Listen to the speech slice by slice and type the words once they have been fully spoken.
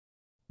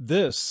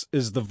This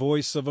is the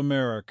voice of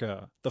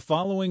America. The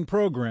following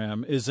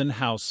program is in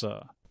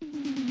Hausa.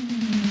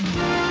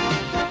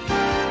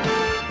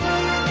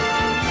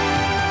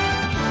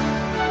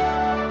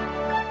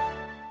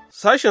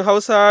 Sashen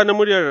Hausa na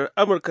muryar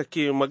Amurka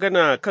ke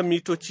magana kan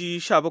mitoci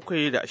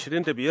 17 da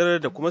 25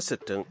 da kuma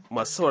 60.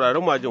 Masu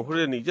sauraron mu a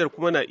jamhuriyar Nijar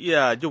kuma na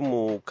iya jin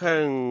mu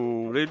kan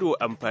rediyo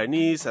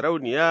amfani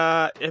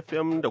sarauniya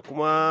FM da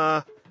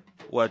kuma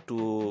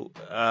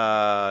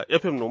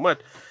FM Nomad.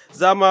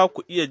 Za ma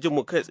ku iya jin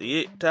mu kai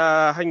tsaye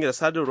ta hanyar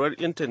sadarwar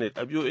intanet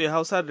a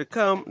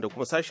voahausa.com da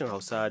kuma sashen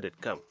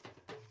hausa.com.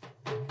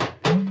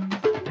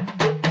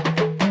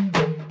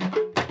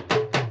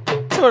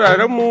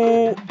 Sauraron mu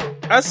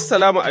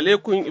Assalamu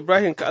alaikum,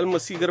 Ibrahim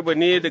Ka'almasi Garba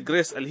ne da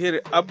Grace Alheri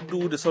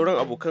Abdu da sauran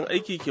abokan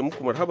aiki ke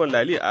muku marhaban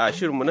lali a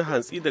shirinmu na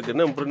hantsi daga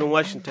nan birnin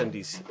Washington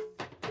DC.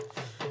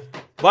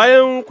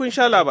 Bayan kun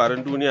sha labaran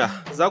duniya,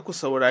 za ku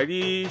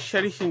saurari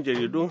sharhin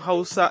jaridun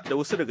Hausa da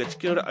wasu daga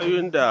cikin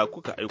ra'ayoyin da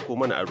kuka aiko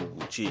mana a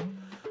rubuce.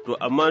 To,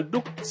 amma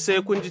duk sai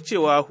kun ji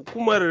cewa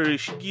hukumar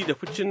shigi da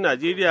ficin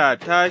Najeriya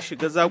ta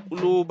shiga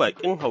zakulo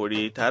bakin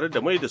haure tare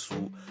da mai da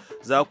su.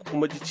 Za ku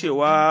kuma ji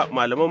cewa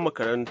malaman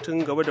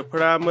makarantun gaba da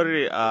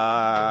firamare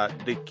da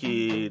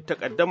ke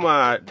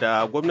takaddama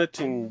da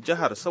gwamnatin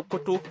jihar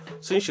Sokoto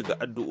sun shiga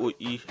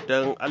addu'o'i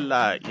don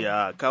Allah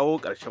ya kawo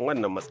ƙarshen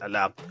wannan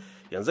matsala.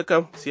 Yanzu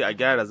kam sai a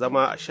gyara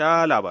zama a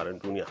sha labaran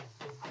duniya.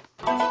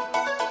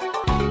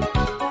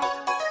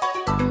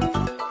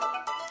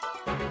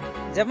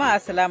 Jama'a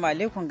assalamu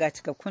alaikum ga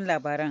cikakkun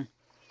labaran.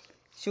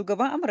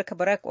 Shugaban Amurka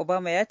Barack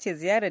Obama ya ce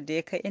ziyarar da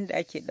ya kai inda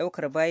ake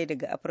ɗaukar bayi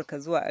daga Afirka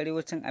zuwa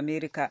arewacin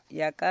Amerika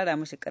ya ƙara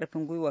mashi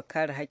ƙarfin gwiwa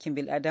kare hakkin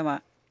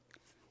bil'adama.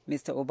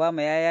 Mr.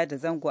 Obama ya yada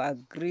zango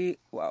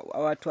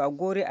a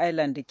Gori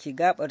Island da ke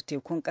gabar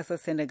tekun ƙasar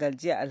Senegal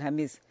jiya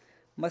Alhamis.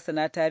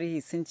 Masana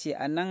tarihi sun ce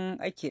a nan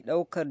ake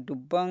ɗaukar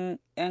dubban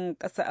 'yan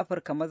ƙasar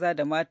Afirka maza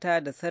da mata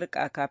da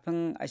sarƙa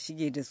kafin a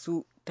shige da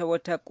su ta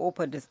wata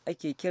ƙofar da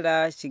ake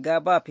kira shiga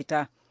ba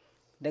fita.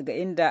 Daga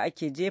inda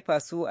ake jefa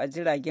su a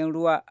jiragen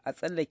ruwa a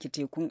tsallake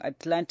tekun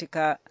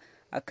Atlantika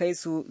a kai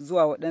su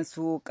zuwa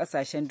waɗansu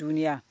ƙasashen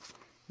duniya.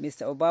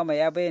 Mr. Obama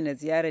ya bayyana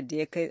ziyarar da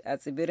ya kai a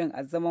tsibirin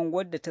a zaman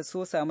wadda ta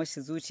sosa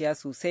mashi zuciya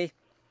sosai,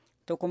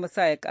 ta kuma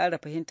sa ya ƙara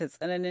fahimtar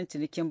tsananin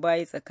cinikin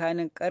bayi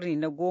tsakanin ƙarni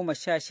na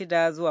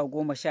 16 zuwa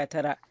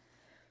 19.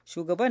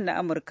 Shugaban na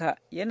Amurka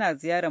yana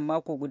ziyarar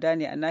mako guda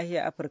ne a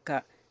nahiyar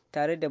Afirka,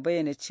 tare da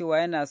bayyana cewa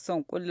yana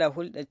son ƙulla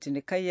hulɗar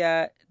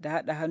cinikayya da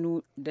haɗa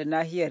hannu da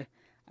nahiyar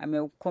a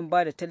maimakon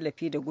ba da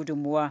tallafi da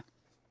gudunmuwa.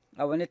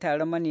 A wani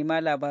taron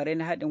manema labarai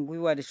na haɗin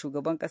gwiwa da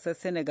shugaban ƙasar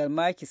Senegal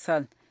Macky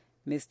Sall,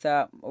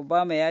 Mr.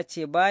 Obama ya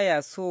ce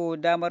baya so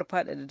damar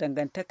faɗaɗa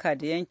dangantaka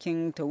da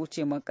yankin ta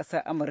wuce man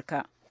ƙasar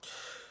Amurka.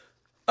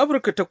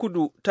 Afirka ta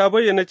Kudu ta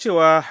bayyana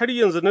cewa har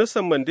yanzu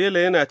Nelson Mandela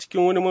yana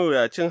cikin wani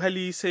mawuyacin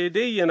hali, sai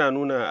dai yana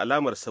nuna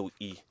alamar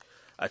sauƙi.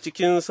 A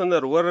cikin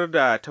sanarwar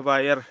da ta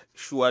bayar,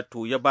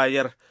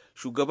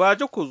 shugaba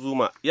Jacob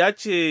Zuma ya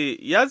ce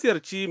ya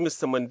ziyarci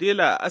Mr.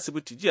 Mandela a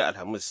asibiti jiya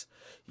Alhamis,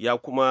 ya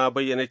kuma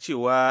bayyana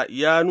cewa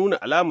ya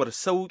nuna alamar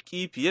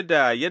sauƙi fiye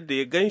da yadda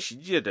ya gan shi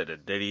jiya da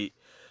daddare.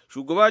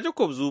 Shugaba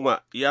Jacob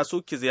Zuma ya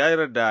soke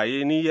ziyarar da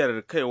ya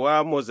niyyar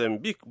kaiwa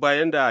Mozambique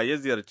bayan da ya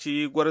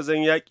ziyarci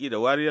gwarzon yaƙi da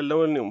wariyar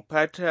launin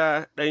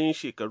fata ɗan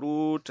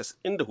shekaru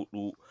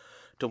 94.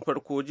 Tun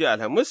farko jiya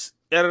Alhamis,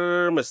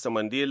 'yar Mr.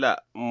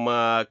 Mandela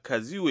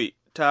Makaziwe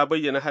ta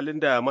bayyana halin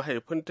da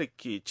mahaifinta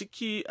ke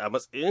ciki a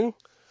matsayin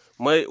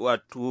mai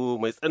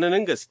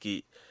tsananin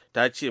gaske.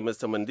 Ta ce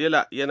Mr.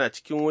 Mandela yana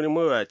cikin wani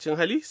mawuyacin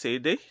hali, sai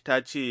dai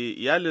ta ce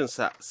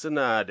iyalinsa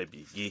suna da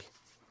bege.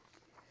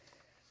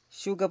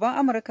 Shugaban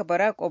Amurka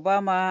Barack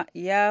Obama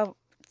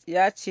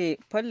ya ce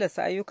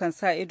fallasa ayyukan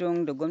sa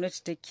idon da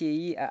gwamnati take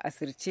yi a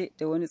asirce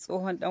da wani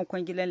tsohon ɗan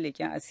kwangilan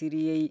leƙen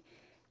asiri ya yi,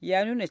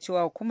 ya nuna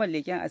cewa hukumar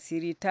leƙen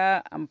asiri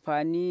ta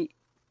amfani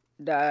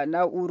da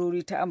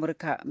na'urori ta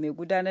Amurka mai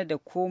gudanar da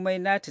komai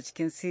nata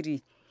cikin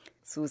sirri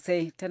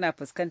sosai tana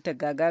fuskantar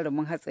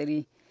gagarumin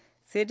hatsari.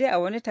 Sai dai a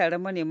wani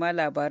taron manema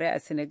labarai a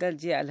Senegal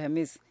jiya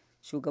Alhamis,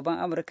 shugaban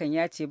Amurkan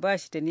ya ce ba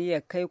shi da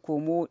niyyar kai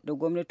komo da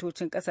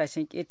gwamnatocin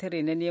kasashen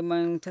ƙetare na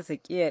neman ta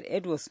sakiyar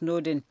Edward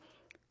Snowden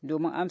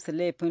domin amsa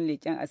laifin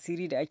leƙen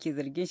asiri da ake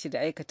zargin shi da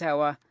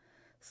aikatawa.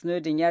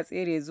 Snowden ya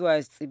tsere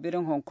zuwa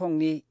tsibirin Hong Kong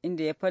ne,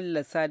 inda ya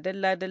fallasa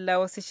dalla-dalla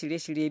wasu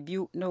shirye-shirye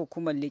biyu na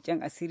hukumar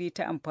leƙen asiri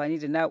ta amfani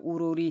da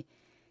na'urori,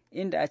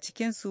 inda a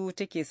cikinsu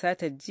take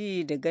sata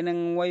ji da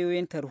ganin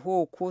wayoyin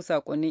tarho ko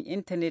saƙonnin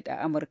intanet a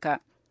Amurka.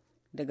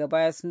 Daga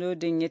baya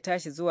Snowden ya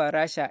tashi zuwa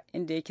Rasha,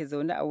 inda yake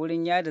zaune a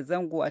wurin yada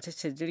zango a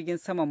tashar jirgin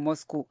saman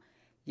Moscow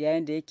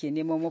yayin da yake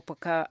neman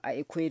mafaka a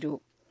Ecuador.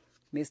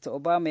 Mr.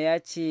 Obama ya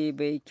ce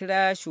bai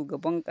kira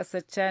shugaban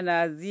ƙasar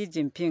China Xi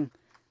Jinping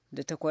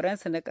da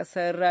takwaransa na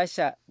ƙasar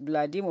Rasha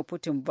Vladimir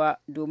Putin ba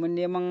domin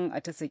neman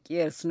a ta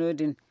sakiyar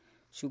Snowden.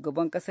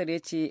 Shugaban ƙasar ya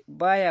ce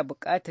baya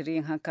buƙatar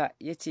yin haka,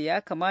 ya ce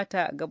ya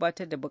kamata a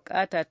gabatar da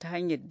buƙata ta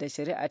hanyar da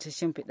shari'a ta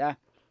shimfiɗa.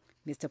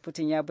 Mr.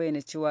 Putin ya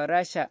bayyana cewa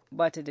Rasha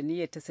ba ta da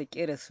niyyar ta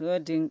sakiyar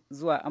Snowden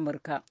zuwa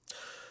Amurka.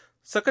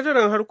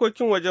 Sakataren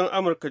harkokin wajen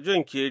Amurka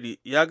John Kerry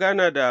ya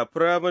gana da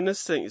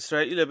Firaministan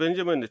Isra'ila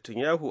Benjamin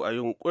Netanyahu a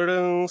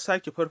yunkurin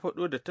sake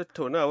farfado da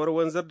tattaunawar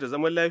wanzar da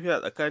zaman lafiya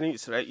tsakanin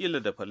Isra'ila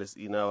da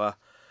Falasɗinawa.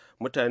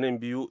 Mutanen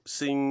biyu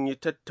sun yi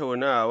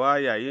tattaunawa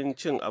yayin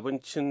cin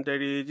abincin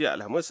dare jiya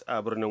Alhamis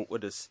a birnin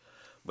Ƙudus.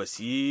 Ba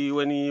su yi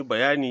wani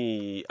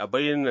bayani a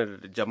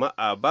bayyanar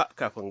jama'a ba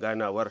kafin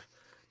ganawar.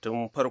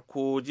 Tun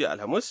farko jiya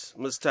Alhamis,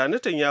 Mr.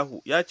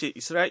 Netanyahu ya ce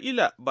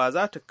Isra'ila ba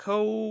za ta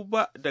kau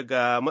ba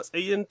daga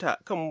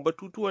matsayinta kan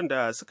batutuwan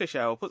da suka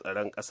shafi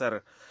tsaron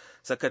ƙasar.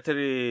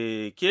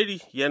 Sakatare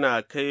Kerry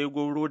yana kai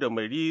goro da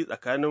mari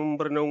tsakanin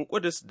birnin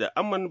Kudus da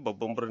Amman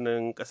babban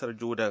birnin ƙasar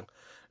Jordan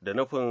da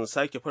nufin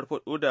sake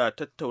farfado da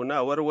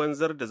tattaunawar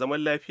wanzar da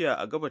zaman lafiya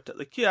a gabar ta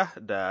tsakiya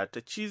da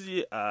ta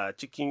cize a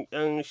cikin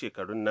 'yan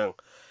shekarun nan.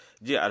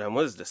 Jiya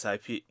Alhamis da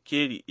safe,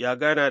 Kerry ya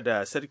gana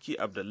da Sarki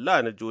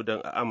Abdullah na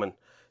Jordan a Amman.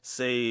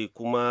 Zai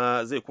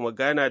kuma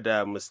gana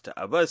da Mr.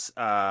 Abbas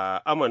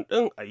a Aman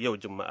ɗin a yau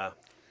Juma'a.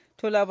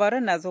 To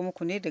labaran na zo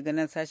muku ne daga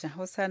nan sashen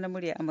Hausa na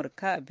murya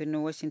Amurka a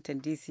birnin Washington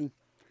DC.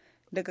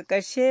 Daga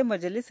ƙarshe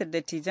Majalisar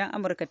Dattijan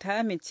Amurka ta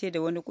amince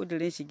da wani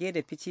ƙudurin shige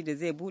da fici da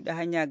zai buɗe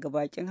hanya ga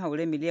bakin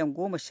haure miliyan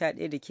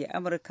 11 da ke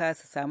Amurka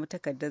su samu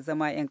takardar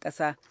zama 'yan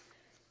ƙasa.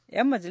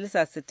 'Yan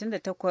majalisa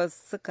 68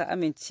 suka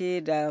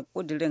amince da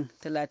ƙudurin,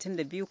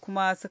 32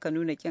 kuma suka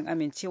nuna ƙin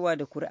amincewa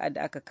da kuri'a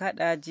da aka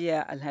kaɗa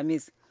jiya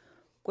Alhamis.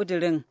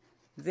 Ƙudurin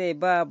zai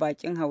ba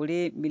bakin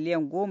haure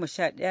miliyan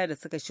 11 da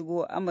suka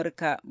shigo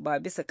Amurka ba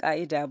bisa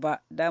ƙa'ida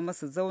ba dama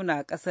su zauna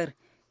a ƙasar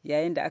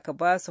yayin da aka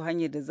ba su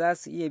hanyar da za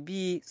su iya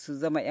bi su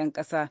zama 'yan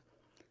ƙasa.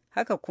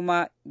 Haka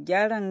kuma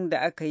gyaran da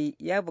aka yi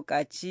ya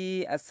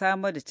buƙaci a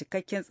samar da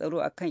cikakken tsaro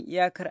a kan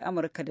iyakar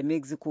Amurka da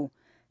Mexico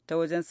ta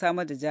wajen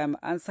samar da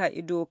jami'an sa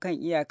ido kan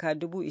iyaka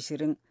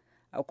 20,000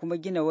 a kuma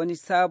gina wani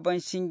sabon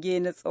shinge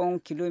na tsawon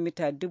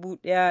kilomita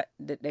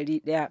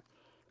 1,100.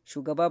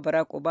 Shugaba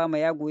Barack Obama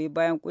ya goyi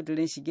bayan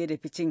ƙudurin shige da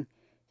ficin,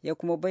 ya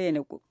kuma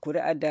bayyana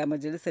kuri'ar da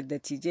Majalisar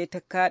Dattijai ta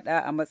kada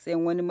a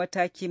matsayin wani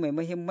mataki mai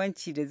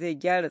muhimmanci da zai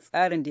gyara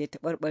tsarin da ya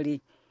taɓarɓare.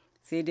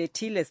 Sai dai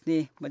tilas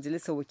ne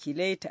Majalisar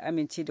Wakilai ta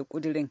amince da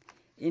ƙudurin,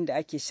 inda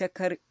ake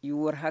shakkar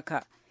yiwuwar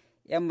haka.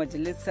 'Yan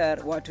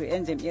majalisar wato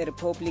 'yan jam'iyyar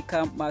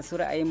Republican masu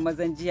ra'ayin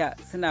mazan jiya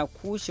suna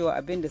kushewa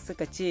abin da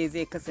suka ce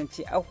zai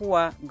kasance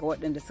ahuwa ga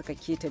waɗanda suka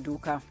keta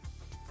doka.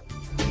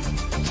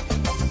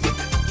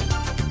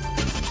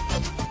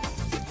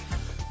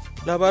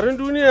 Labaran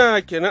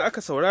duniya kenan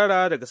aka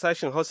saurara daga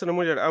sashen Hausa na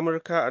muryar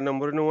Amurka a nan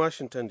birnin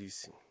Washington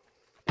DC.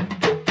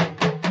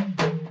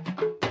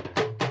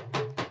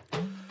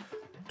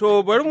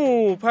 To bari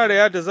mu fara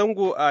yada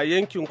zango a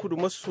yankin kudu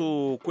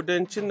maso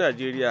kudancin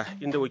Najeriya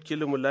inda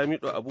wakilinmu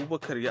Lamido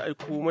Abubakar ya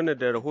aiko mana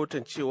da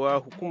rahoton cewa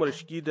hukumar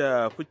shigi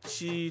da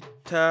fici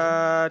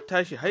ta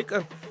tashi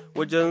haikan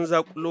wajen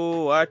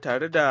zakulowa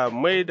tare da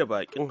mai da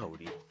bakin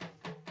haure.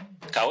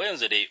 Kawo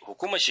yanzu dai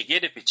hukumar shige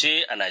da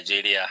fice a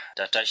Najeriya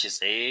ta tashi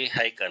tsaye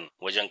haikan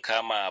wajen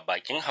kama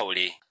bakin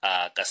haure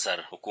a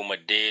ƙasar. Hukumar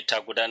dai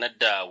ta gudanar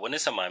da wani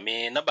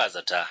samame na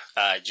bazata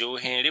a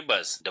jihohin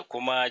Rivers da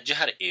kuma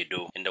jihar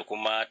Edo, inda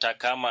kuma ta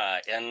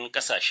kama 'yan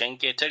ƙasashen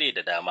ketare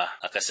da dama.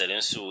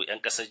 Akasarinsu 'yan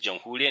ƙasar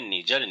jamhuriyar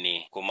Nijar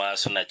ne, kuma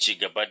suna ci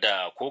gaba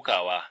da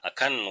kokawa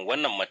akan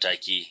wannan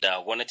mataki da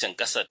gwamnatin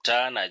ƙasar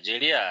ta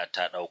Najeriya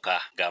ta ɗauka.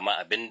 Gama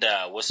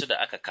abinda wasu da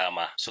aka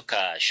kama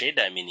suka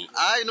shaida mini.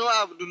 Aino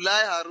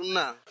Abdullahi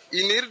Haruna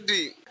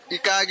inirdi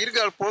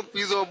ikagirgal pop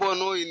pizo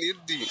bono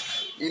inirdi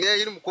ine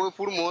irin ko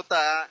fur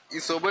mota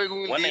isobai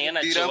gun wannan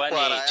yana cewa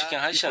ne cikin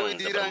harshen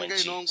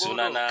zabarmanci.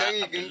 Sunana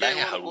Abdullahi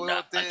Haruna,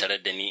 an tarar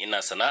da ni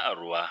ina sana'ar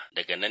ruwa,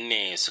 daga nan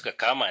ne suka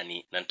kama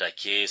ni, nan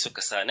take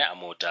suka sani a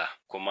mota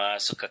kuma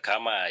suka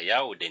kama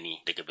yawo da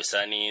ni, daga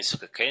bisani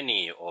suka kai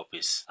ni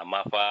ofis.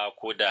 Amma fa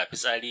ko da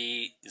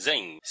fitsari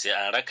zan sai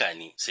an raka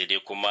ni, sai dai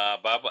kuma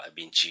babu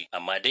abinci,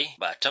 amma dai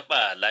ba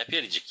taɓa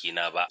lafiyar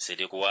jikina ba, sai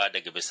dai kuwa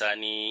daga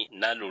bisani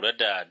na lura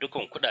da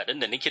dukan kuɗaɗen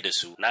da nake da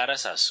su na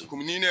rasa su.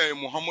 Ni ne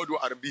Muhammadu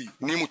Arbi,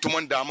 ni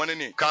mutumin damana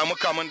ne,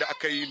 kaman da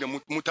aka yi da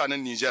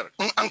mutanen Nijar.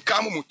 In an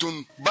kama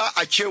mutum ba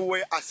a ce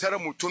wai a sara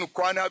mutum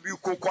kwana 2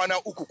 ko kwana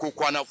 3 ko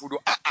kwana 4,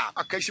 a'a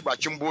a kai shi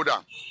bakin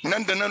boda.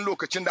 Nan da nan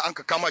lokacin da an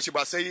ka kama shi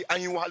ba sai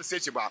an yi wahal sai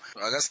shi ba.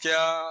 A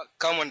gaskiya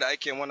kamun da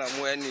ake mana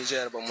mu 'yan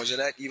Nijar ba mu ji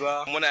daɗi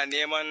ba. Muna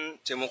neman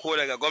taimako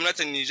daga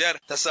gwamnatin Nijar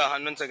ta sa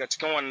hannunta ga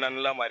cikin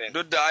wannan lamarin.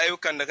 Duk da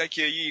ayyukan da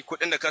kake yi,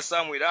 kuɗin da ka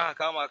samu idan aka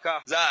kama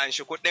ka za a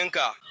anshi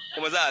kuɗinka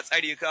kuma za a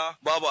tsare ka,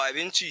 babu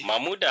abinci.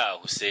 Mamuda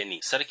Hussaini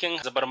sarkin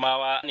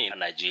Zabarmawa ne a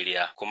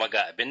Najeriya, kuma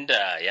ga abin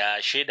da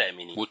ya shaida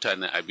mini.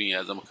 Mutanen abin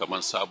ya zama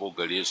kamar sabo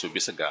gare su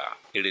bisa ga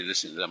irin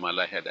rashin zama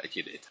lahiya da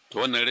ake da ita. To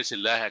wannan rashin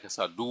lahiya ka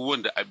sa duk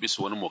wanda a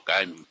bisa wani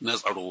mukami na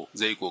tsaro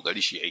zai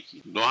kokari shi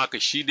aiki. Don haka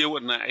shi dai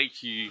wannan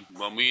aiki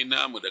ba mu yi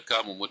namu da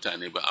kama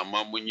mutane ba,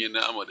 amma mun yi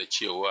namu da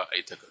cewa a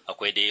yi takardu.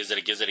 Akwai dai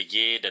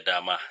zarge-zarge da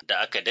dama da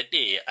aka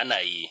daɗe ana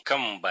yi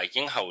kan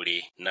bakin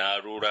haure na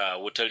rura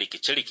wutar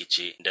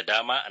rikice-rikice da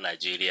dama a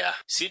Najeriya.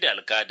 Sidi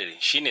Alkadir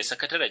shine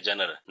sakataren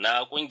janar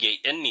na ƙungiyar ƙungiyar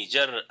 'yan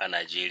Nijar a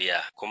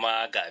Najeriya,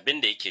 kuma ga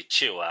abin da yake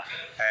cewa.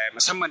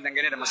 Musamman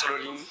dangane da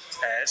matsalolin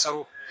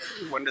tsaro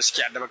wanda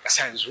suke addaba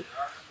ƙasa yanzu,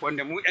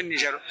 wanda mu 'yan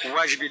Nijar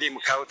wajibi ne mu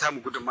kawo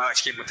tamu gudunmawa a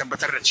ciki, mu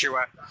tabbatar da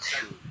cewa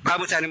ba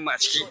mutanen mu a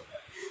ciki,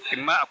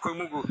 in ma akwai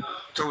mugu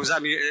to za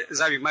mu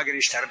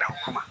maganin shi tare da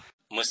hukuma.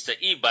 Mr.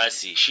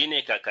 Ibasi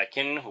shine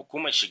kakakin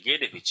hukumar shige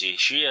da fice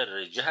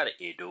shiyar jihar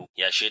Edo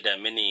ya shaida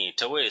mini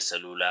ta wayar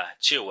salula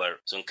cewar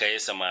sun kai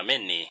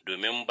samamen ne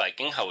domin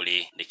bakin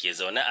haure da ke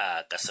zaune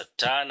a ƙasar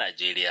ta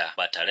Najeriya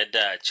ba tare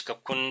da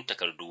cikakkun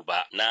takardu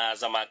ba na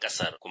zama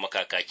ƙasar, kuma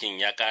kakakin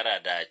ya ƙara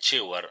da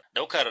cewar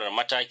ɗaukar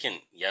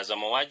matakin ya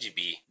zama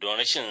wajibi don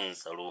rashin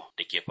tsaro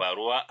da ke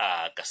faruwa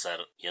a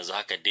ƙasar. Yanzu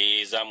haka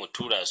dai za mu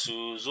tura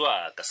su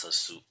zuwa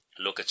ƙasarsu.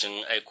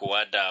 Lokacin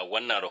aikowa da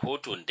wannan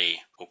rahoton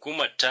dai,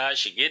 hukumar ta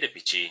shige da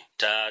fice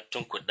ta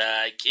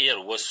tunkuɗa ƙiyar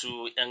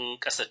wasu 'yan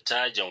ƙasar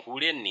ta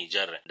jamhuriyar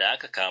Nijar da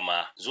aka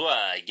kama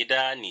zuwa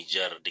gida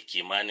Nijar da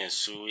kimanin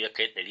su ya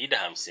kai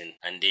 150.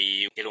 An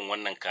dai irin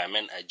wannan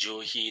kamen a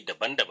jihohi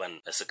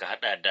daban-daban da suka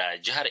hada da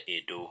jihar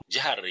Edo,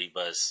 jihar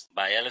Rivers,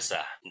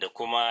 Bayelsa da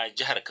kuma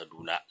jihar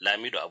Kaduna.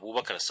 Lamido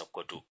Abubakar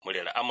Sokoto,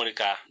 muryar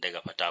Amurka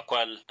daga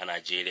Fatakwal a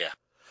Najeriya.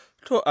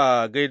 To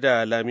a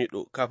gaida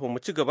Lamido, kafin mu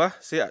ci gaba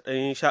sai a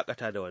ɗan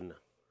shakata da wannan.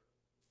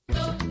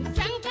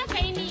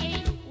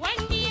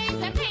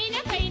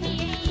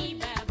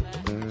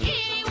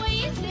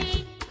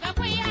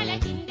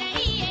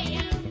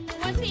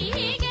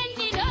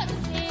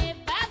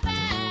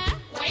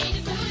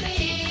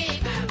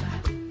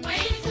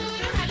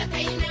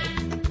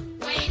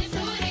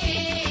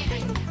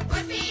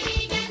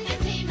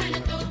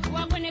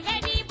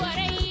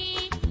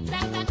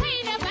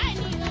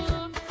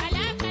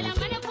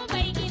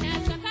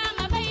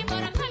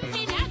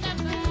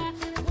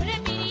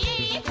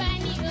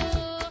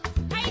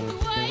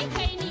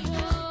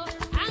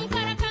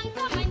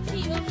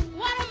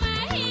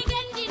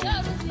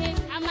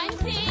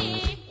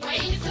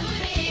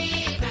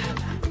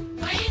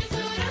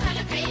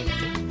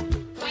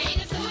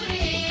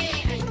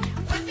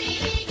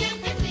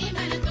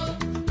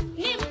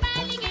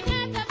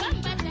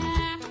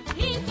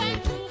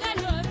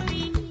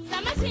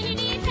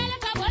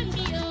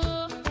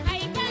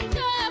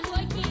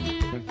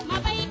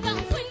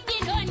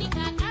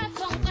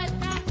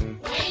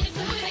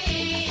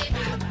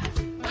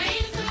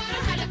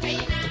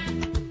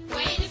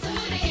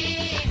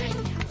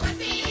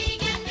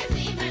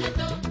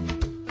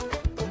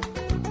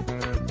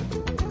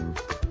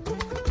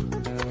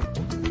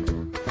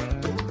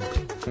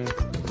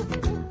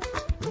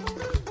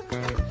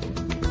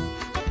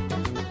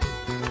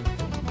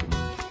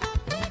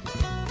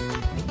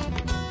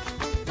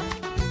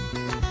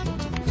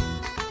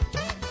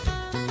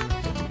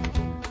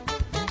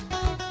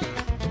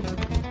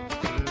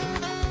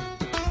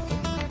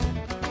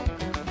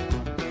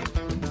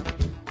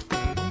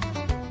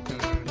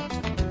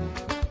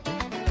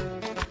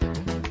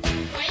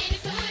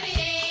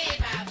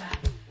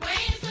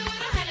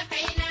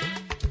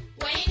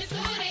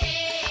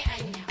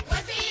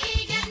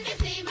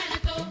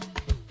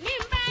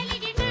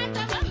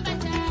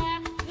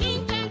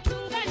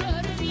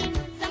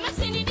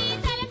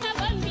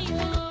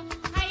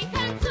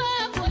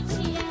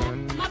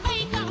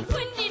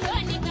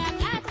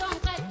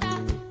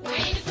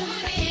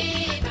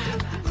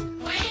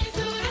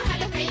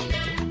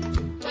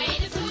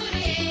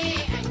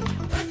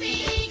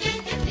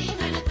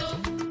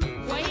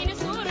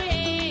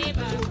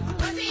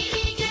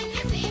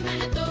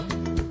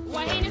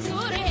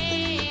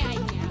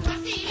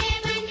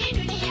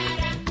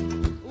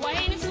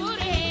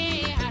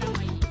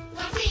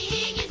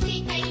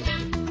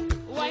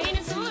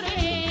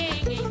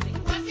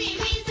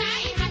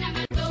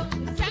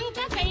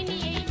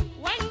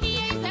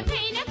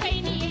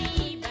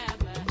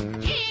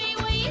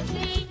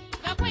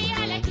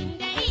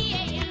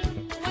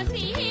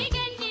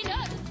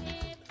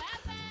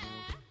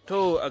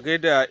 To a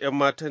gaida 'yan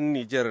matan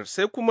Nijar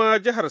sai kuma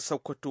jihar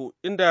Sokoto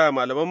inda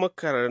malaman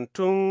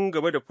makarantun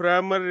gaba da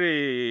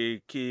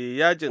firamare ke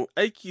yajin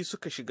aiki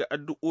suka shiga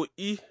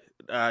addu'o'i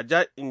a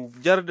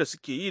jar da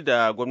suke yi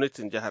da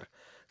gwamnatin jihar.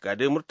 Ga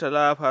dai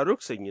Murtala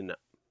Faruk Sanyina.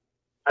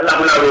 Allah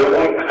muna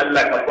roƙonka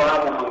Allah ka ba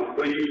mu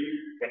hankali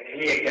da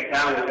tahiyar ka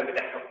tamu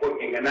da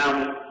haƙoƙin ga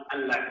namu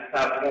Allah ka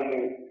sa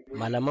mu.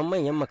 Malaman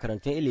manyan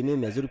makarantun ilimi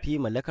mai zurfi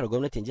mallakar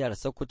gwamnatin jihar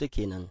Sokoto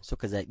kenan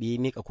suka zaɓi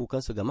mika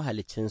kukansu ga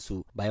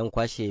mahaliccinsu bayan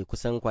kwashe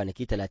kusan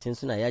kwanaki 30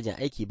 suna yajin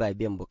aiki ba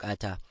biyan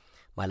bukata.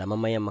 Malaman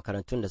manyan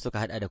makarantun da suka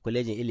hada da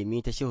kwalejin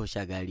ilimi ta Shehu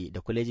Shagari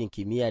da kwalejin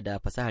kimiyya da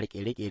fasahar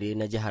kere-kere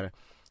na jihar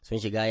sun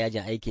shiga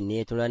yajin aikin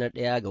ne tun ranar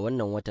 1 ga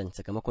wannan watan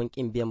sakamakon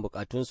kin biyan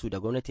bukatunsu da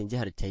gwamnatin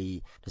jihar ta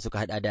yi da suka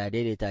hada da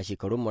daidaita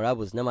shekarun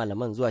murabus na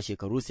malaman zuwa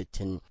shekaru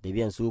 60 da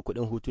biyan su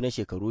kuɗin hutu na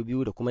shekaru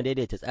 2 da kuma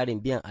daidaita tsarin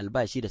biyan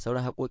albashi da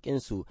sauran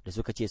haƙoƙinsu da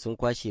suka ce sun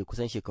kwashe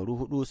kusan shekaru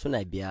 4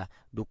 suna biya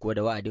duk kuwa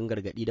da wa'adin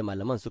gargaɗi da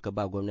malaman suka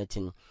ba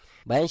gwamnatin.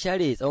 Bayan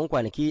share tsawon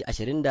kwanaki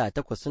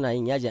 28 suna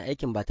yin yajin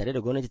aikin ba tare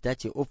da gwamnati ta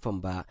ce uffan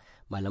ba,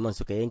 malaman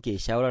suka yanke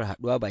shawarar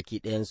haɗuwa baki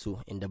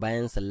ɗayansu inda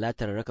bayan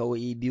sallatar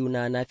raka'o'i biyu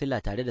na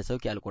nafila tare da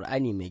sauke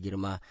alkur'ani mai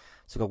girma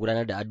suka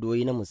gudanar da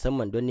addu'o'i na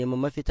musamman don neman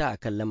mafita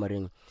akan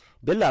lamarin.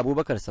 Bello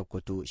Abubakar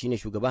Sakkwato shine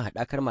shugaban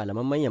haɗakar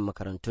malaman manyan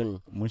makarantun.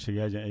 Mun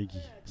shiga yajin aiki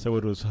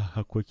saboda wasu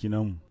hakkoki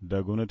namu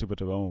da gwamnati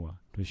bata bamu ba.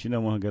 To shi na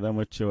mu ga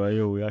damar cewa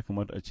yau ya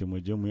kamata a ce mu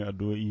je mu yi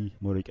addu'o'i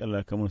mu roki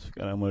Allah kamar su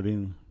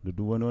al'amarin da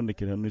duk wani wanda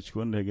ke da hannu ciki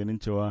wanda ya ganin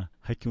cewa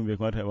hakkin bai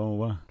kamata ya bamu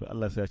ba to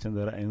Allah sai ya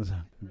canza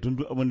ra'ayinsa.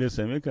 Duk abin da ya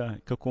same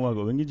ka koma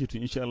ga ubangiji to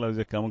insha Allah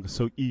zai kawo maka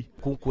sauki.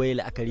 Kun koyi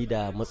la'akari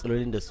da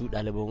matsalolin da su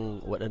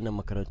ɗaliban waɗannan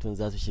makarantun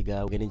za su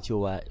shiga ganin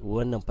cewa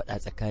wannan faɗa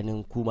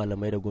tsakanin ku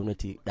malamai da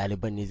gwamnati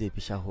ɗaliban ne zai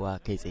fi shahuwa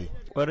kai tsaye.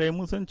 Kwarai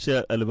mun san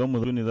cewa ɗaliban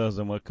mu ne za su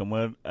zama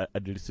kamar a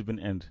the receiving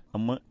end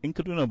amma in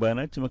ka tuna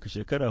bayana ce maka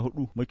shekara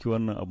 4 maki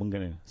wannan abun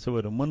ganin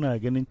saboda muna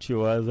ganin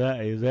cewa za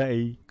a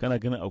yi kana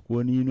ganin akwai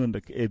wani union da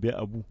ka iya biya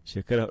abu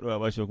shekara 4 a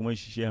bashi kuma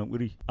shi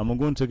hankuri amma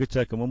gwamnati ta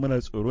ga kamar muna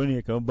tsoro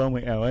ne kamar ba mu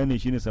iyawa ne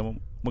shine samu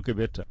muka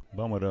biyarta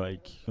ba mu rawa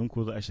aiki in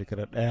ko za a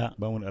shekara 1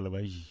 ba mu da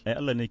albashi ai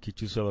Allah ne ke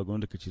ci ba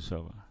gwamnati ka ci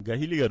ba ga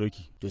hili ga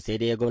doki. To sai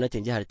dai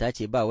gwamnatin jihar ta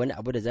ce ba wani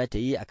abu da za ta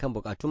yi akan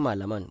bukatun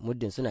malaman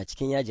muddin suna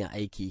cikin yajin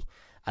aiki.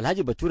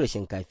 Alhaji Bature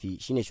Shinkafi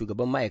shine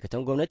shugaban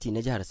ma'aikatan gwamnati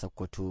na jihar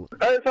Sokoto.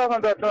 Ai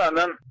sakan da tana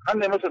nan an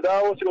nemi su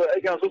dawo su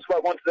aikin su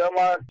ba gwamnati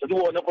dama ta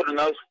duba wani kudin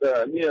nasu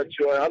da niyyar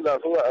cewa Allah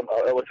su a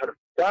aiwatar.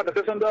 Da haka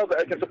sai sun dawo ga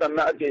aikin su kan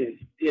na ake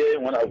iya yin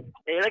wani abu.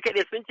 Raka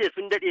dai sun ce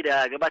sun dade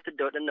da gabatar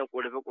da waɗannan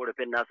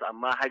korafe-korafen nasu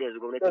amma har yanzu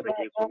gwamnati ba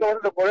ta yi kuma.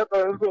 Sun da korafe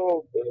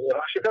su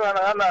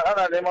shekara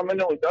ana neman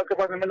mini da aka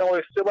fasa mini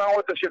wai sai bayan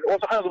wata shekara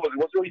wasu hanzu ba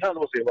su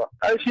yi ba.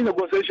 Ai shi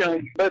negotiation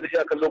bai da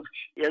iyakar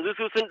lokaci. Yanzu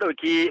su sun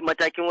ɗauki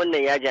matakin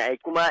wannan yajin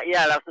aiki kuma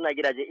yara suna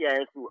gidajen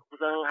iyayensu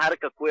kusan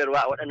harkar koyarwa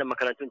a waɗannan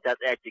makarantun ta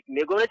tsaya ciki.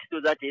 Me gwamnati to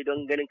za ta yi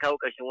don ganin kawo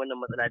ƙarshen wannan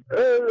matsala?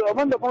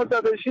 Abin da gwamnati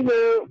ta yi shine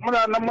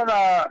muna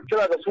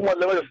kira ga su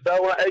malamai da su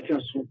dawo aikin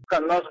su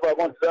kan nasu ba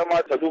gwamnati dama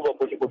ta duba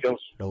koke-koken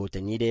su.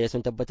 Rahotanni dai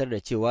sun tabbatar da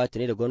cewa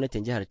tuni da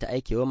gwamnatin jihar ta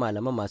aike wa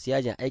malaman masu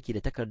yajin aiki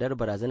da takardar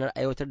barazanar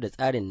aiwatar da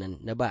tsarin nan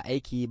na ba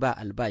aiki ba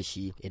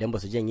albashi idan ba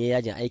su janye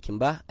yajin aikin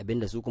ba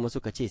abinda su kuma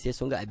suka ce sai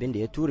sun ga abin da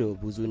ya ture wa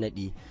buzu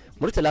naɗi.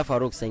 Murtala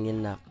Faruk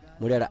Sanyin na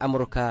muryar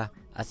Amurka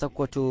a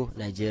Sokoto,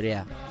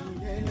 Najeriya.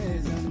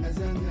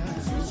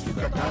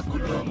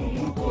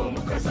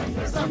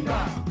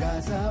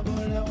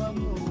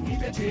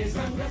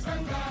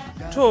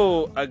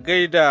 To a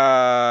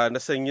gaida na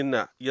sanyin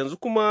na yanzu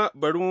kuma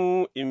bari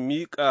mu in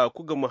miƙa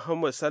ku ga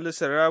Muhammad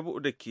Salisu Rabu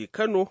da ke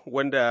Kano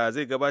wanda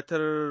zai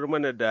gabatar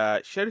mana da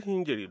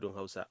sharhin jaridun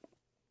Hausa.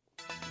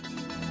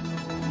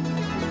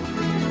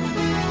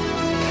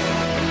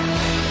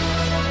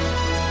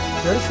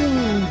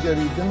 Sharhin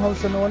jaridun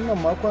Hausa na wannan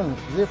makon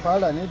zai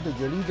fara ne da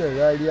jaridar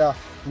Rariya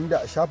inda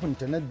a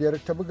shafinta na 5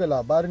 ta buga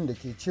labarin da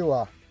ke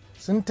cewa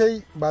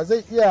Suntai ba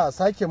zai iya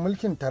sake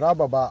mulkin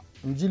Taraba ba,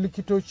 in ji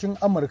likitocin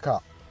Amurka.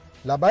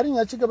 Labarin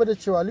ya ci gaba da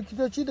cewa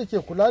likitoci da ke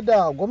kula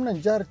da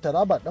gwamnan jihar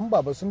Taraba ɗan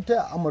Baba Suntai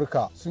a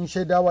Amurka sun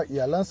shaidawa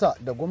iyalansa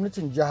da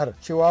gwamnatin jihar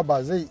cewa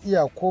ba zai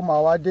iya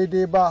komawa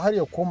daidai ba har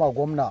ya koma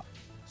gwamna.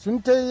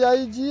 Suntai ya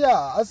yi jiya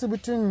a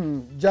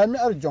asibitin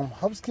jami'ar John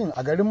Hopkins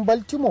a garin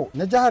Baltimore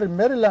na jihar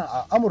Maryland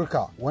a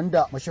Amurka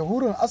wanda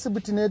mashahurin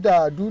asibiti ne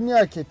da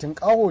duniya ke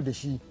tunƙaho da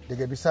shi.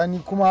 Daga bisani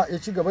kuma ya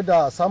ci gaba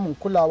da samun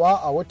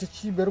kulawa a wata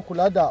cibiyar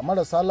kula da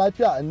marasa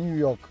lafiya a New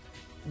York.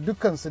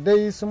 Dukkansu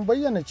dai sun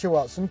bayyana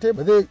cewa Suntai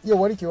ba zai iya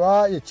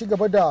warkewa ya ci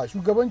gaba da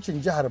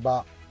shugabancin jihar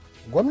ba.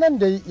 Gwamnan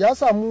dai ya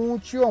samu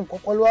ciwon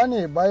kwakwalwa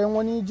ne bayan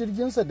wani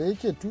jirginsa da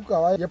yake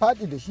tukawa ya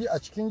faɗi da shi a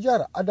cikin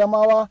jihar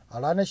Adamawa a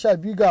ranar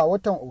 12 ga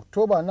watan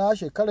Oktoba na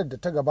shekarar da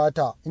ta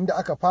gabata, inda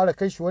aka fara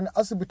kai shi wani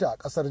asibiti a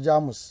ƙasar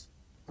Jamus.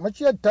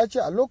 Maciyar ta ce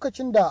a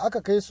lokacin da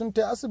aka kai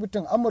Suntai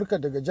asibitin Amurka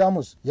daga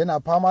Jamus yana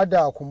fama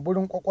da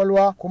kumburin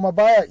kwakwalwa kuma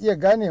baya iya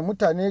gane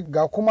mutane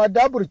ga kuma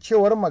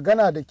daburcewar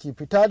magana da ke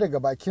fita daga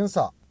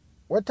bakinsa.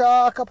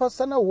 Wata kafar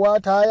sanarwa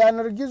ta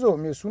yanar gizo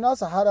mai suna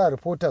Sahara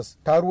Reporters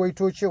ta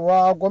ruwaito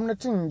cewa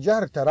gwamnatin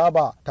jihar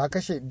Taraba ta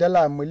kashe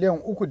dala miliyan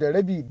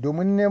 3.5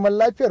 domin neman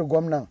lafiyar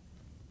gwamnan.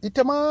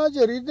 Ita ma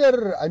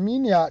jaridar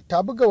Aminiya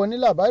ta buga wani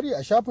labari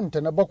a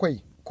shafinta na 7.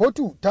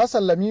 Kotu ta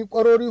sallami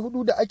kwarori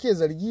 4 da ake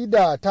zargi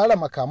da tara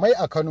makamai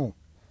a Kano.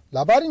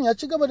 Labarin ya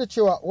ci gaba da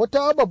cewa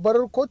wata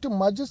babbar kotun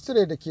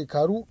majistire da ke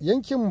Karu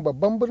yankin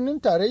babban birnin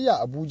tarayya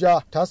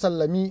Abuja ta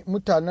sallami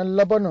mutanen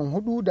Lebanon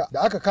 4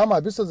 da aka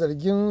kama bisa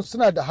zargin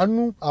suna da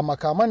hannu a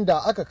makaman da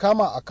aka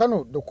kama a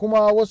Kano da kuma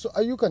wasu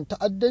ayyukan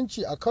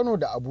ta'addanci a Kano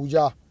da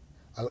Abuja.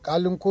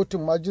 Alƙalin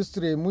kotun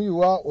majistire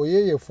Muyiwa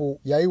Oyeyefo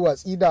ya yi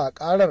watsi da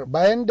ƙarar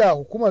bayan da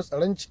hukumar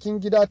tsaron cikin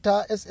gida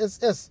ta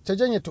SSS ta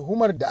janye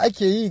tuhumar da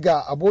ake yi ga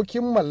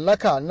abokin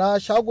mallaka na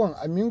shagon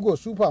Amingo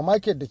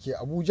Supermarket da ke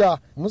Abuja,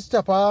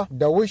 Mustapha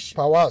Dawish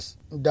Fawaz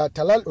da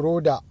Talal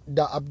Roda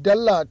da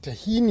Abdallah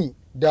Tahini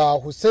da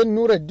Hussein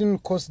Nuruddin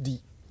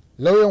Kosdi.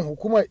 Lauyan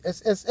hukumar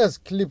SSS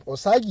Cliff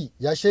Osagi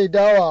ya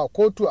shaidawa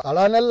kotu a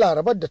ranar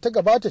Larabar da ta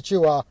gabata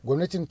cewa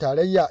gwamnatin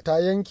tarayya ta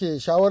yanke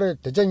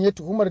shawarar ta janye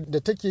tuhumar da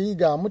take yi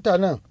ga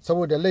mutanen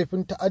saboda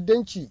laifin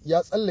ta'addanci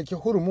ya tsallake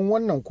hurumin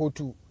wannan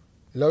kotu.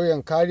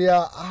 Lauyan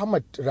kariya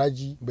Ahmad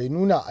Raji bai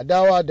nuna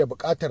adawa da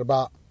bukatar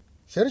ba.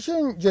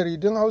 Sharhin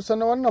jaridun Hausa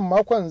na wannan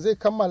makon zai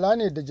kammala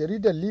ne da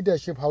jaridar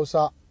Leadership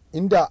Hausa,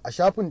 inda a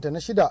shafinta na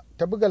 6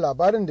 ta buga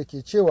labarin da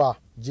ke cewa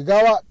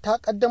Jigawa ta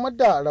kaddamar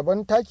da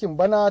rabon takin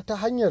bana ta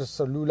hanyar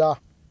salula.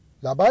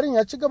 Labarin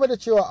ya ci gaba da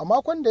cewa a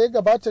makon da ya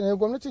gabata ne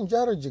gwamnatin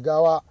jihar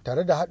Jigawa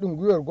tare da haɗin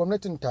gwiwar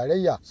gwamnatin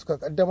tarayya suka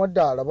kaddamar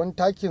da rabon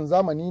takin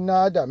zamani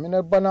na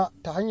daminar bana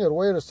ta hanyar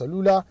wayar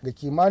salula ga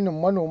kimanin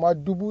manoma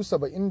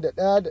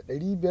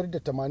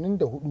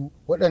 71,584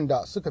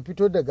 waɗanda suka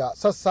fito daga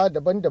sassa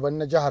daban-daban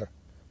na jihar.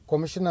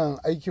 Kwamishinan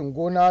aikin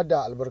gona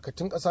da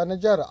albarkatun ƙasa na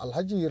jihar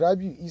Alhaji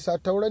Rabiu Isa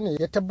Taure ne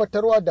ya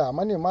tabbatarwa da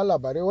manema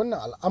labarai wannan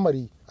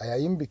al'amari a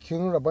yayin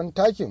bikin rabon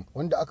takin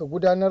wanda aka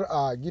gudanar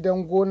a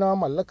gidan gona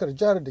mallakar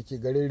jihar da ke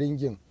garin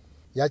Ringin.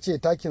 Ya ce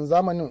takin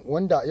zamanin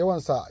wanda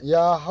yawansa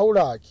ya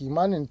haura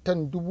kimanin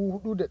tan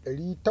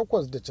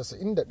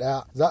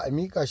 4,891 za a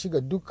miƙa shi ga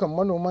dukkan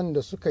manoman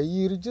da suka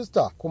yi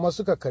rijista kuma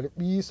suka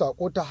karbi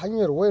sako ta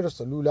hanyar wayar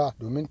salula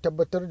domin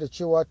tabbatar da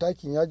cewa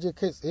takin ya je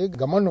kai tsaye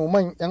ga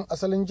manoman 'yan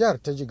asalin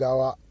jihar ta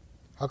Jigawa.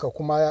 Haka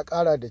kuma ya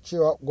ƙara da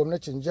cewa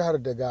gwamnatin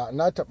jihar daga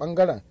nata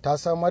ɓangaren ta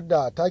samar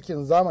da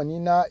takin zamani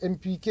na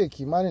NPK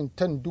kimanin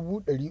tan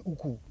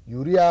 300,000,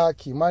 yuriya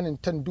kimanin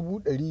tan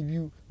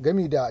 200,000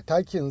 gami da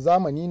takin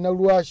zamani na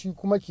ruwa shi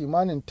kuma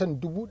kimanin tan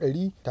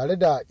 100,000 tare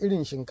da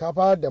irin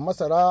shinkafa da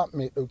masara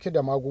mai ɗauke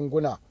da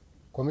magunguna.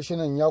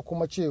 Kwamishinan ya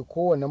kuma ce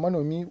kowane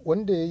manomi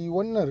wanda ya yi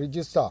wannan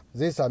rijista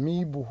zai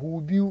sami buhu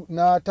 2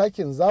 na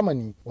takin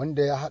zamani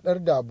wanda ya haɗar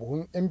da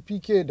buhun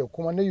NPK da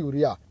kuma na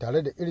yuriya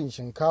tare da irin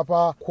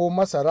shinkafa ko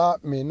masara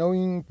mai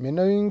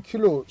nauyin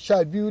kilo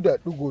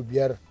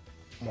 12.5.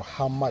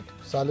 Muhammad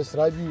Salisu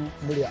Rabiu,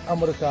 murya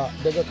Amurka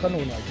daga Kano,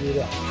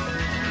 Najeriya.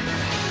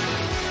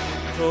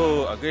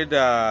 To a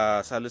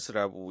gaida Salisu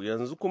Rabu,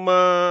 yanzu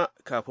kuma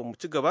kafin mu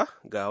ci gaba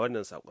ga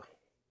wannan saƙon.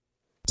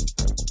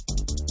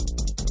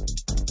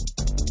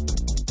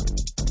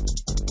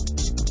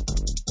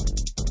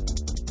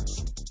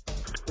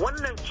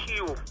 Wannan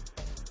ciwo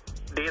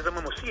da ya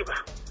zama musiba,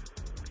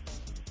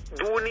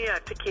 duniya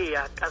take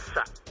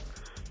yaƙarsa,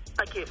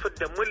 ake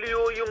fidda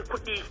miliyoyin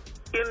kuɗi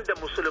inda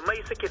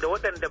musulmai suke da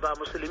waɗanda ba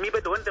musulmi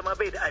ba da wanda ma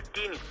bai da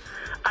addini,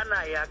 ana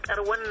yaƙar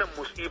wannan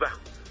musiba.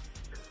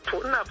 To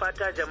ina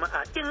fata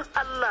jama'a in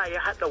Allah ya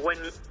haɗa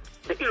wani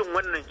da irin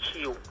wannan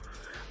ciwo,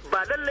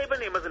 ba lallai ba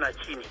ne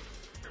mazinaci ne,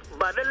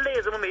 ba lallai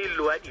ya zama mai yin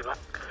luwaɗi ba.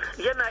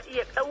 Yana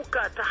iya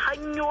ɗauka ta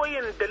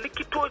hanyoyin da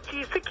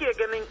likitoci suke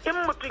ganin in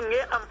mutum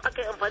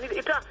aka yi amfani da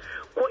ita,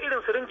 ko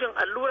irin sirinjin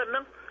alluran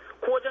nan,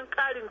 ko wajen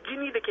ƙarin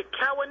jini da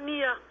kyakkyawan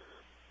niyya,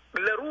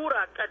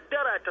 larura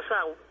kaddara ta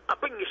sa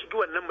abin ya shigi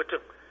wannan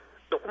mutum,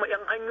 da kuma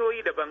 'yan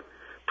hanyoyi daban.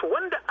 To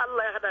wanda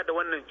Allah ya hada da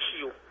wannan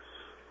ciwo,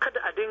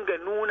 kada a dinga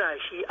nuna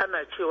shi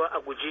ana cewa a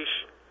guje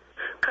shi,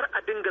 kar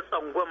a dinga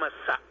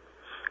tsangwamarsa,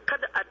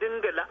 kada a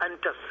dinga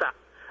la'antarsa,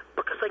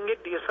 baka san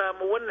yadda ya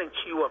samu wannan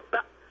ciwon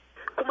ba.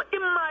 Kuma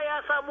in ma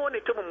ya samo ne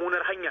ta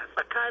mummunar hanya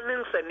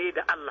tsakaninsa ne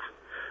da Allah,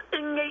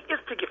 in yayi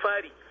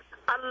istighfari,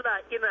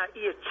 Allah ina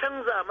iya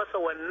canza masa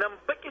wannan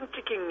bakin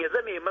cikin ya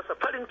zame masa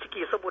farin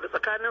ciki saboda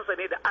tsakaninsa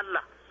ne da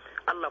Allah.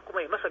 Allah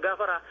kuma ya masa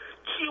gafara,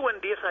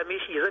 ciwon da ya same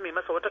shi ya zame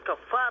masa wata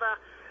kafara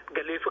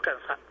ga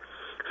laifukansa.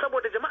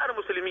 Saboda jama'ar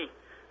musulmi,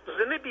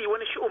 zunubi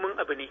wani shi'umin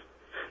abu ne.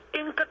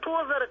 In ka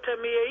tozarta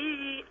me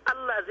yi,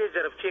 Allah zai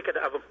jarabce ka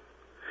da abin.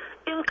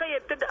 In ka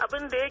yadda da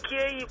abin da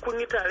yake yi, kun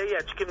yi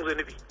tarayya cikin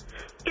zunubi.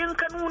 In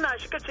ka nuna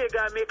shi kace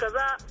ga me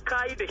kaza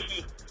kayi da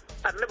shi,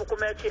 annabi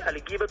kuma ya ce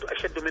algibatu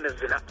ashaddu min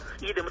zina,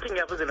 yi da mutum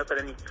ya fi zina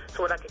tsanani.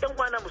 Saboda ka yan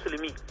kwana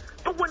musulmi,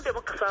 duk wanda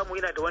muka samu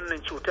yana da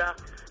wannan cuta,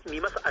 ni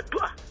masa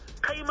addu'a.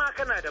 Kai ma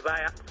kana da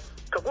baya,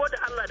 ka gode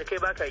Allah da kai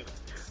baka yi,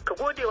 ka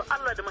gode wa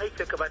Allah da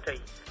mahaifiyarka ba ta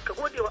yi, ka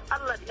gode wa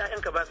Allah da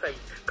 'ya'yanka ba sa yi,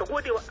 ka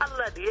gode wa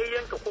Allah da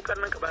yayyanka ko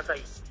kannanka ba sa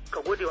yi,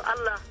 ka gode wa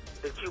Allah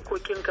da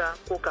jikokinka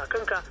ko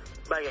kakanka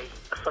ba ya yi.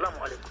 Assalamu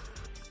alaikum.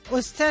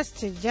 Ustaz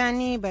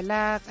Tijjani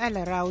Bala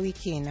Kalarawi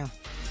kenan.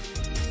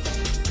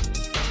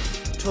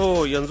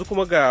 To yanzu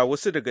kuma ga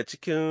wasu daga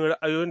cikin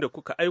ra'ayoyin da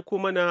kuka aiko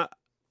mana.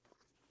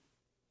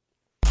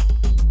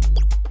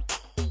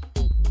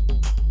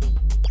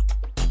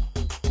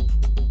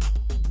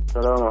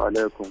 Salamu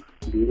alaikum,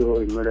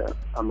 biyo Imar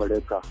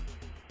Amurka.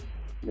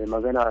 Mai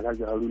magana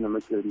Alhaji Haruna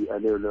Makeri a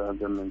Lelo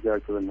Gamin Jihar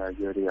Kebbi,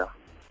 Najeriya.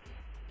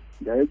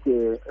 Da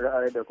yake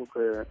ra'ayi da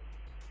kuka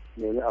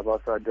nemi a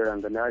basu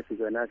adiran ga na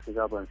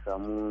shiga ban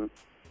samu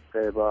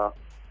kai ba,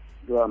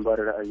 zuwa bar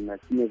ra'ayina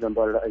shi ne zan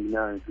bar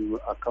ra'ayina yanzu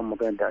akan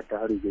magana da ta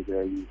hari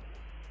gajayi.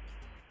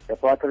 Da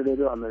fatar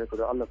Radio America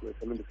da Allah ku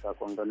isa min da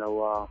sakon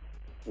ganawa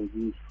in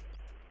ji.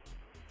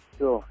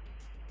 To,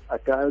 a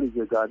ta hari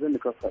ga abin da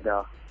ka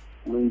faɗa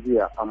mun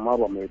jiya amma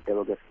ba mai yadda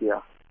ba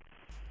gaskiya.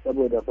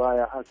 Saboda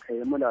baya haka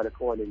yi muna da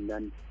kawalin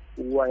nan,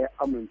 uwa ya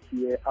amince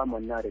ya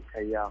amanna da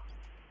kayya.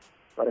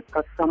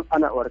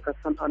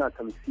 Warkasan ana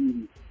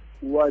tamsiri,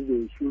 uwa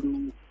zai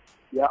shiru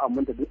ya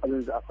aminta duk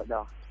abin da a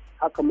faɗa.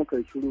 Haka muka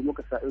yi shiru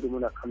muka sa ido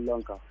muna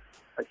kallon ka,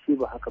 ashe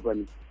ba haka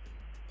bane.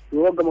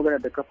 To ga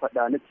magana da ka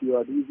faɗa na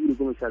cewa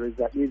 2015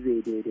 zaɓe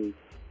zai daidai.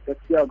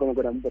 Gaskiya ga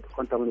magana mu ba ta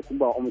kwanta mana kuma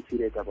ba mu amince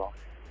da ita ba.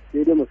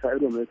 sai dai mu sa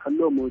ido mai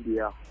kallo mu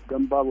diya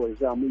don babu wanda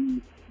za mu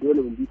yi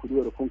dole mu bi ku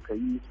da kun kai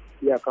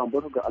iyakan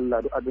bar ga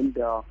Allah duk abin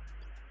da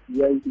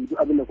ya yi duk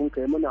abin da kun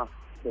kai mana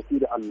da ku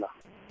da Allah.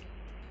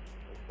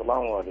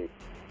 Assalamu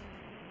alaikum.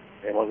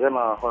 Mai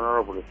magana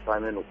Honorable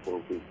Saminu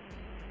Kurbi.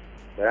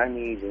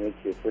 Bayani da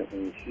nake son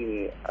in shi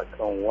ne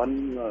akan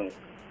wannan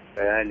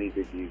bayani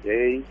da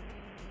jigai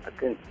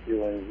akan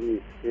cewa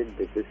zai sayar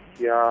da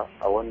gaskiya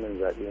a wannan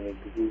zaɓe na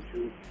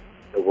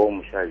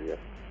 2015.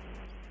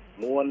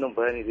 Mu wannan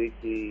bayani da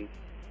yake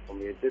ba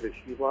mu yarda da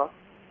shi ba,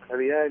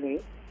 karya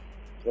ne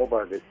kuma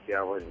ba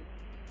gaskiya ba ne.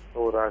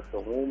 Saboda haka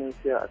mu mun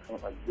tsaya akan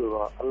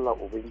addu'a Allah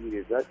Ubangiji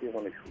ya zaɓe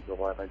mana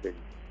shugaba na gari.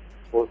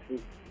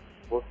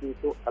 Wasu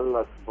so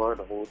Allah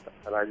subhanahu wa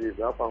ta'ala zai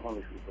zaɓa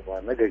mana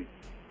shugaba na gari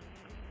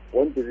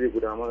wanda zai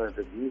gudanar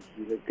da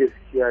mulki na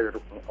gaskiya da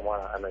rukun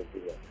amana a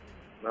Najeriya.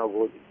 Na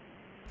gode.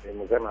 Mai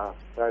magana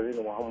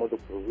Saminu Muhammadu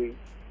Kurbi,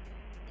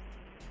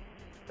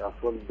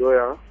 kasuwar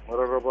doya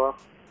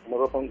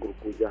mararraban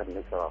gurku jihar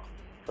Nasarawa.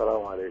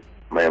 Salamu alaikum.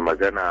 Mai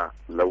magana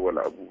Lawal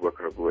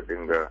Abubakar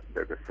Godinga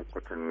daga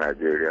Sokoton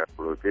Najeriya.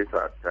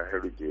 Profesa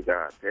Tahiru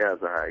Jega ta ya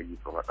za a yi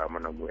ka faɗa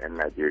mana mu 'yan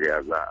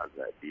Najeriya za a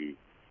zaɓi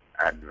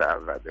a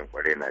zaɓen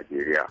kware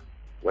Najeriya.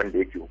 Wanda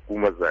yake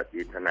hukumar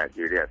zaɓe ta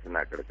Najeriya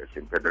tana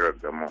ƙarƙashin federal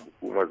gama,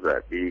 hukumar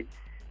zaɓe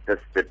ta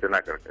state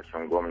tana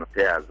ƙarƙashin gwamnati.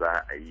 Ta ya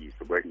za a yi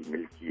su bari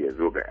milki ya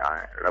zo ga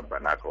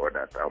rabbana ka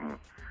wadata mu.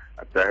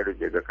 A Tahiru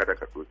Jega kada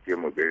ka ɗauke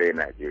mu bire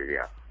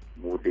Najeriya.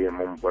 Mu dai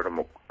mun bar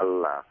mu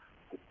Allah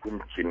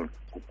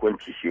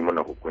hukunci shi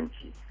muna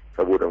hukunci,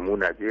 saboda mu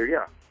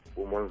Najeriya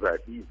ko mun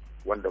zaɓi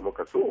wanda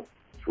muka so,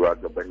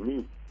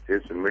 shugabanni sai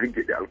su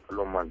mirgide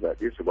alƙalumman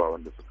zaɓe su ba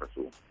wanda suka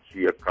so.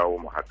 Shi ya kawo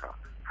mu haka.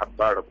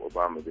 Barack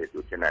Obama zai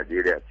ɗauki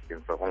Najeriya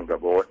cikin sahun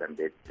gaba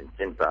waɗanda ya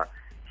cancanta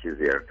shi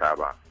ziyarta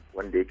ba,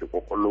 wanda yake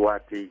kwakwalwa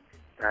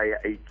ta yi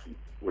aiki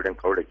wurin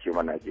ƙaurace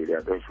ma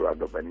Najeriya don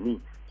shugabanni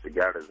su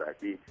gyara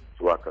zaɓe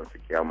su wa kansu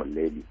kiyamun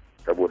laili,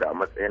 saboda a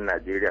matsayin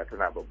Najeriya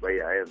tana babbar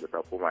yaya yanzu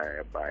ta koma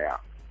yaya baya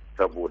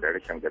saboda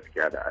rashin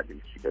gaskiya da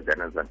adalci. Da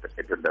ganin zan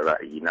takaitar da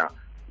ra'ayi na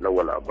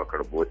Lawal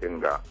Abubakar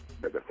Bodinga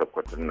daga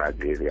Sokoton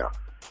Najeriya,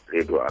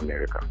 Radio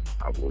America.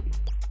 A gode.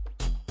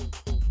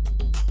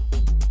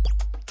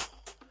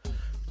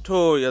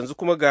 To yanzu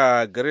kuma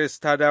ga Grace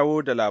ta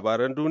dawo da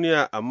labaran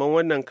duniya amma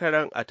wannan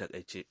karan a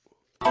takaice.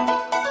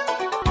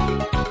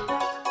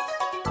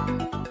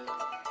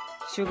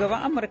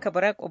 Shugaban Amurka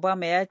Barack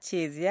Obama ya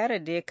ce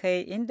ziyarar da ya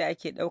kai inda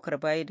ake ɗaukar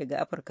bayi daga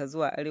Afirka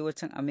zuwa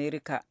arewacin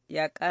Amerika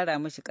ya ƙara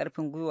mashi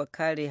ƙarfin gwiwa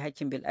kare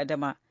hakkin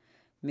bil'adama.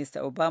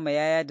 Mr. Obama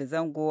ya yada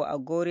zango a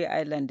Gore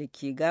Island da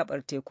ke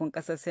gabar tekun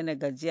ƙasar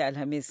Senegal jiya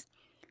Alhamis.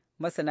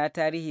 Masana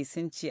tarihi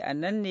sun ce a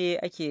nan ne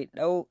ake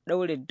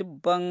ɗaure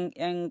dubban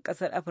 'yan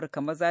ƙasar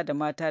Afirka maza da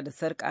mata da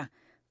sarƙa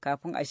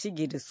kafin a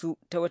shige da su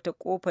ta wata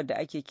ƙofar da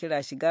ake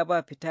kira shiga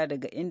ba fita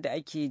daga inda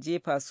ake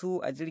jefa su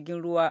a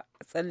jirgin ruwa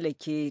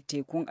tsallake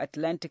tekun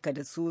Atlantika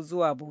da su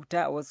zuwa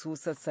bauta a wasu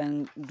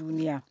sassan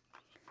duniya.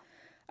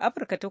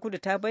 Afirka ta Kudu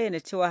ta bayyana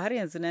cewa har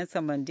yanzu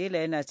Nelson Mandela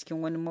yana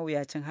cikin wani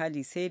mawuyacin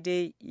hali, sai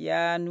dai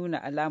ya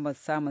nuna alamar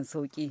samun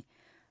sauƙi.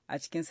 A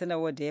cikin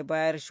sanarwar da ya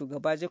bayar,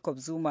 shugaba Jacob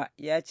Zuma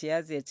ya ce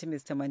ya ziyarci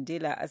Mr.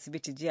 Mandela a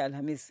asibiti jiya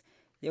Alhamis,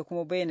 ya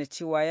kuma bayyana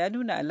cewa ya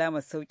nuna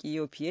alamar sauƙi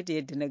yau fiye da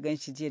yadda na gan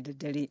shi jiya da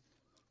dare.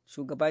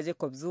 Shugaba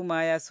Jacob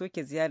Zuma ya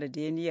soke ziyarar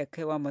da ya niyyar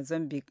kaiwa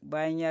Mozambique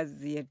bayan ya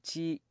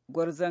ziyarci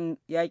gwarzon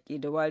yaƙi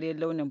da wariyar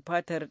launin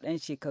fatar ɗan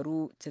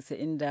shekaru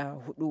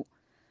 94.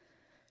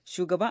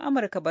 Shugaban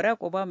Amurka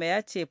Barack Obama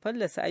ya ce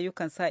fallasa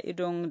ayyukan sa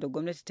idon da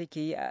gwamnati take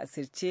yi a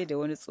asirce da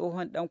wani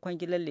tsohon ɗan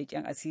kwangilar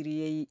leƙen asiri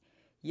ya yi,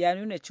 ya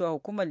nuna cewa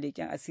hukumar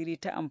leƙen asiri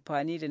ta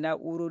amfani da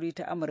na'urori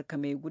ta Amurka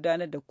mai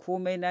gudanar da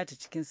komai nata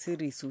cikin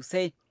sirri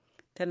sosai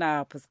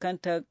tana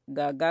fuskantar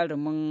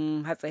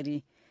gagarumin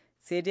hatsari.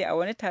 Sai dai a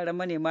wani taron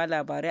manema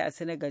labarai a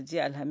Senegal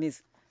jiya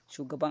Alhamis,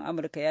 shugaban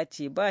Amurka ya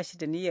ce ba shi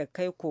da niyyar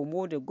kai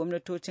komo da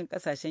gwamnatocin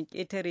kasashen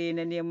ƙetare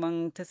na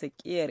neman ta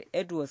sakiyar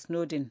Edward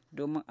Snowden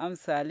domin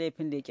amsa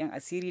laifin leƙen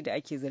asiri da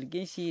ake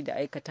zargin shi da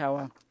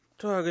aikatawa.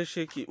 To a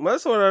gaishe ki, masu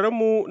sauraron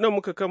mu nan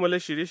muka kammala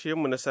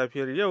shirye-shiryenmu na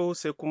safiyar yau,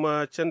 sai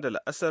kuma can da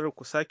la'asar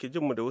ku sake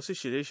jin mu da wasu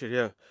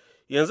shirye-shiryen.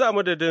 Yanzu a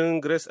madadin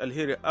Grace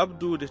Alheri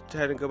Abdu da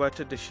ta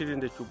gabatar da shirin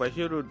da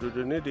Chubahiro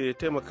Dodone da ya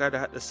taimaka da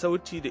haɗa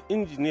sauti da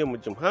injiniyan mu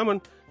Jim Haman,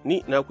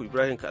 ni naku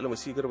Ibrahim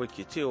Kalmasi Garba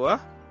ke cewa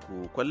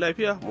ku kwan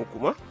lafiya, mu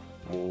kuma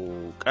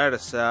mu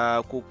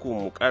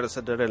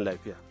ƙarasa da ran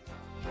lafiya.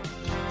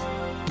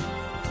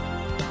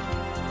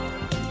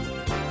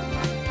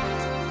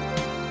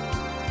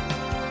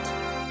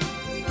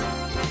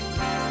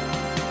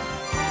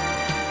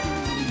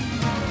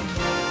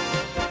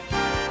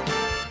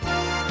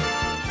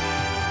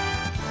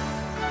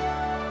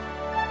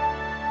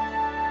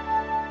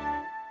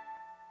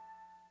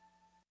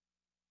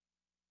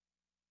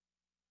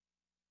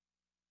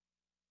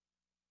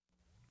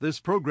 This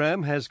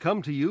program has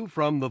come to you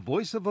from the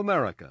Voice of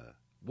America,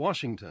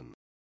 Washington.